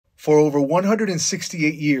For over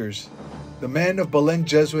 168 years, the men of Belen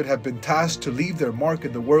Jesuit have been tasked to leave their mark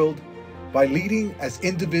in the world by leading as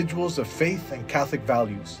individuals of faith and Catholic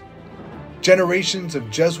values. Generations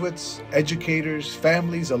of Jesuits, educators,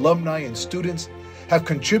 families, alumni, and students have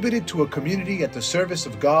contributed to a community at the service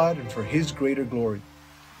of God and for His greater glory.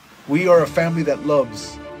 We are a family that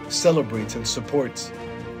loves, celebrates, and supports.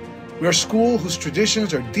 We are a school whose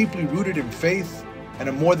traditions are deeply rooted in faith and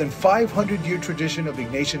a more than 500-year tradition of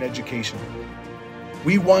Ignatian education.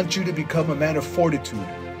 We want you to become a man of fortitude,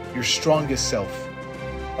 your strongest self,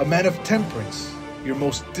 a man of temperance, your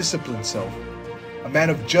most disciplined self, a man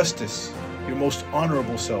of justice, your most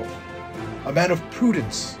honorable self, a man of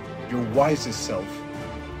prudence, your wisest self,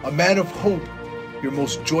 a man of hope, your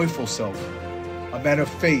most joyful self, a man of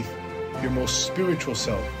faith, your most spiritual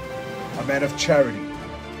self, a man of charity,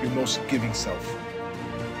 your most giving self.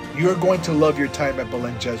 You are going to love your time at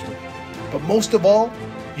Belen Jesuit, but most of all,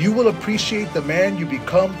 you will appreciate the man you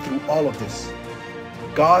become through all of this.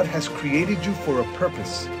 God has created you for a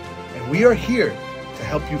purpose, and we are here to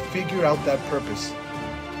help you figure out that purpose,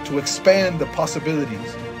 to expand the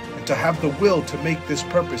possibilities, and to have the will to make this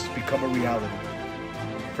purpose become a reality.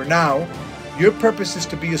 For now, your purpose is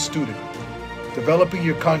to be a student, developing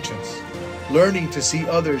your conscience, learning to see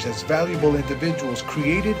others as valuable individuals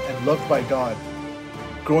created and loved by God,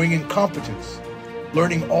 growing in competence,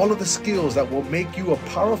 learning all of the skills that will make you a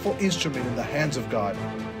powerful instrument in the hands of God,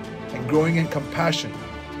 and growing in compassion,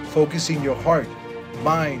 focusing your heart,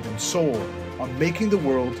 mind, and soul on making the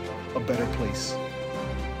world a better place.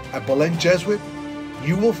 At Belen Jesuit,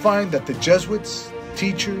 you will find that the Jesuits,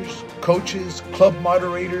 teachers, coaches, club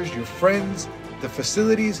moderators, your friends, the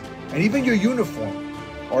facilities, and even your uniform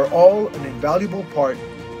are all an invaluable part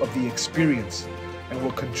of the experience and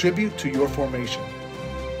will contribute to your formation.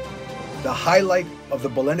 The highlight of the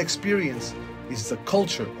Belen experience is the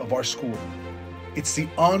culture of our school. It's the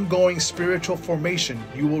ongoing spiritual formation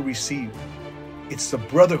you will receive. It's the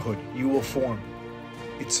brotherhood you will form.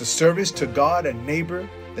 It's the service to God and neighbor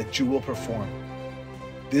that you will perform.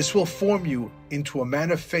 This will form you into a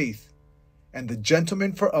man of faith and the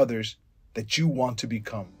gentleman for others that you want to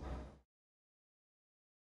become.